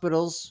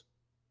hospitals,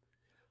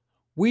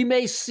 we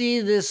may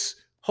see this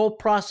whole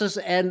process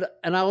end,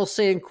 and I will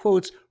say in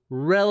quotes,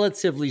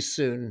 relatively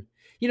soon.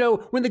 You know,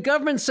 when the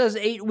government says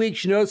 8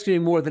 weeks, you know it's going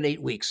to be more than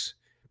 8 weeks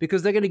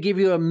because they're going to give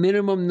you a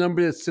minimum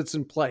number that sits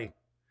in play.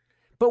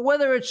 But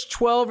whether it's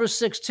 12 or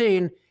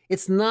 16,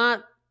 it's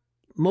not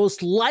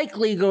most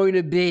likely going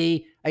to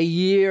be a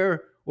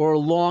year or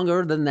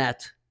longer than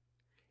that.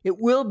 It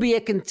will be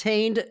a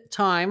contained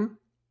time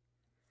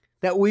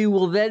that we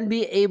will then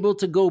be able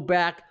to go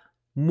back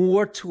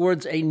more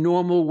towards a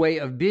normal way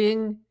of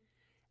being.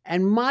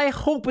 And my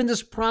hope in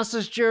this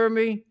process,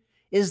 Jeremy,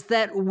 is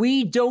that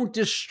we don't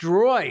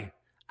destroy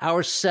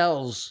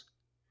ourselves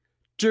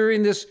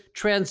during this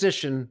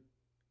transition.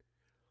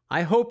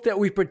 I hope that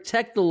we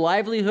protect the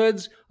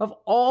livelihoods of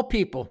all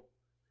people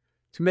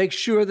to make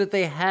sure that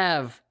they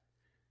have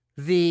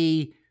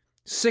the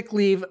sick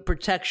leave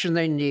protection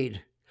they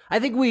need. I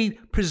think we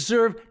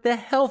preserve the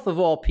health of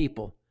all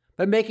people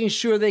by making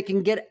sure they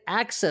can get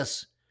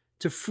access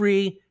to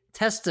free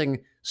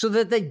testing so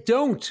that they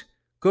don't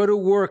go to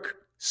work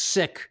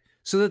sick,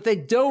 so that they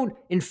don't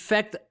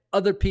infect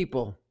other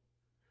people.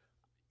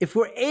 If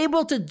we're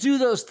able to do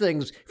those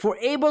things, if we're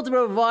able to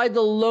provide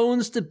the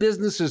loans to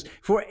businesses,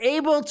 if we're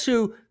able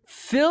to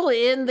fill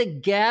in the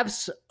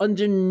gaps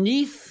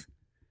underneath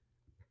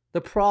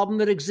the problem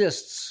that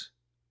exists,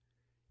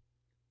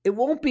 it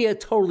won't be a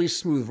totally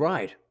smooth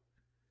ride,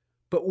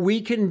 but we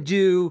can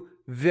do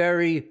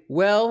very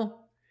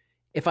well.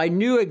 If I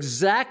knew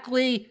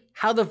exactly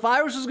how the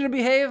virus was going to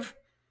behave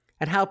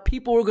and how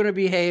people were going to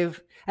behave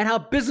and how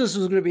business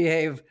was going to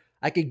behave,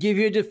 I could give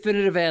you a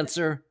definitive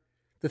answer.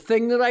 The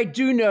thing that I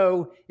do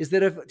know is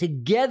that if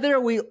together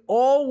we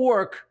all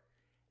work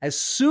as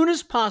soon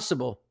as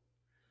possible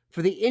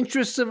for the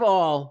interests of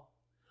all,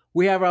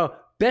 we have our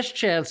best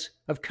chance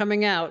of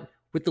coming out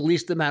with the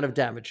least amount of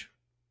damage.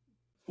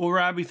 Well,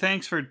 Robbie,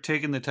 thanks for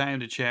taking the time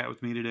to chat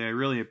with me today. I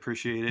really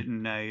appreciate it,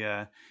 and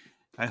I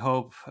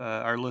hope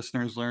our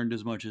listeners learned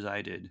as much as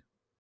I did.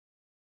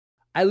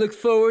 I look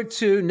forward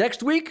to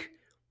next week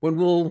when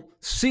we'll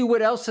see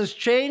what else has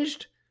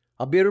changed.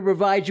 I'll be able to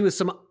provide you with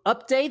some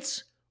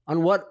updates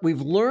on what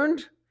we've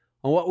learned,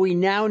 on what we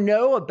now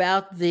know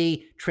about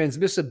the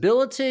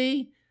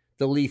transmissibility,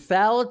 the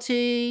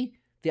lethality,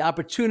 the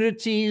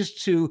opportunities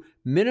to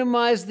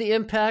minimize the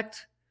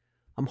impact.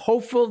 I'm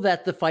hopeful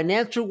that the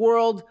financial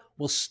world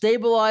will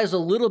stabilize a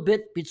little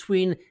bit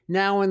between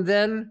now and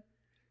then.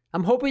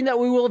 I'm hoping that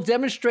we will have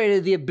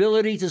demonstrated the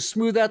ability to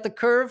smooth out the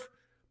curve,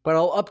 but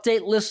I'll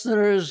update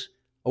listeners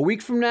a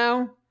week from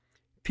now.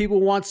 If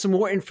people want some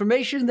more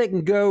information, they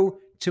can go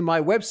to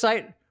my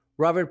website,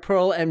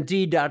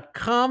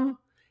 robertpearlmd.com,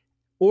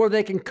 or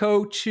they can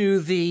go to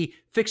the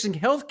Fixing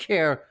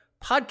Healthcare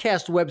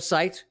podcast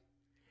website,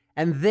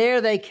 and there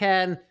they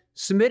can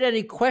submit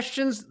any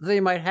questions they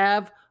might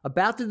have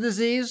about the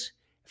disease.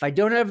 If I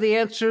don't have the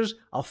answers,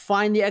 I'll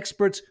find the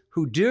experts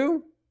who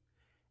do.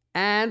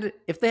 And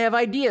if they have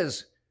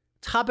ideas,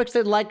 topics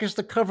they'd like us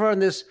to cover on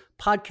this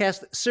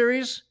podcast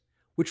series,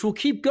 which will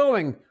keep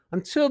going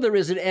until there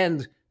is an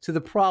end to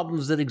the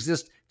problems that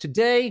exist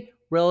today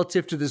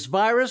relative to this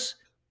virus,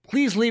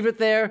 please leave it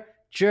there.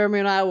 Jeremy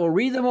and I will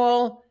read them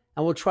all,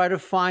 and we'll try to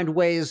find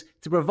ways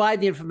to provide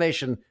the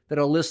information that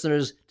our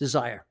listeners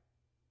desire.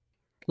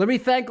 Let me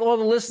thank all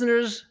the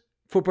listeners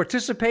for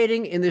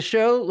participating in the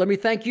show. Let me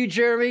thank you,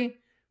 Jeremy,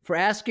 for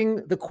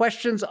asking the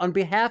questions on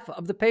behalf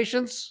of the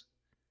patients.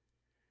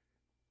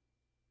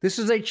 This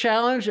is a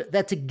challenge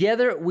that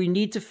together we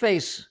need to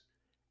face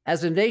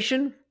as a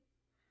nation,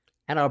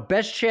 and our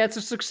best chance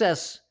of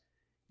success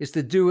is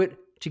to do it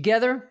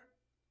together.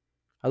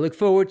 I look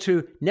forward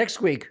to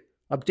next week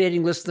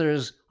updating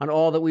listeners on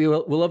all that we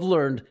will have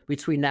learned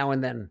between now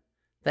and then.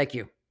 Thank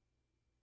you.